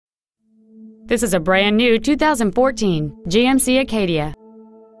This is a brand new 2014 GMC Acadia.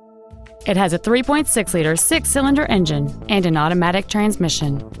 It has a 3.6-liter six-cylinder engine and an automatic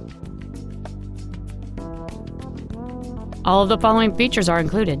transmission. All of the following features are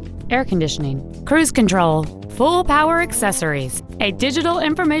included: air conditioning, cruise control, full power accessories, a digital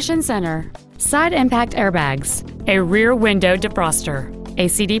information center, side impact airbags, a rear window defroster, a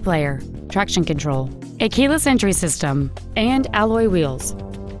CD player, traction control, a keyless entry system, and alloy wheels.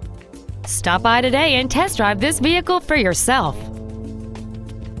 Stop by today and test drive this vehicle for yourself.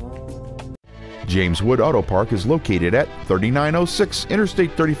 James Wood Auto Park is located at 3906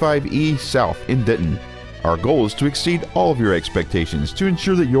 Interstate 35E South in Denton. Our goal is to exceed all of your expectations to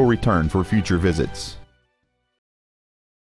ensure that you'll return for future visits.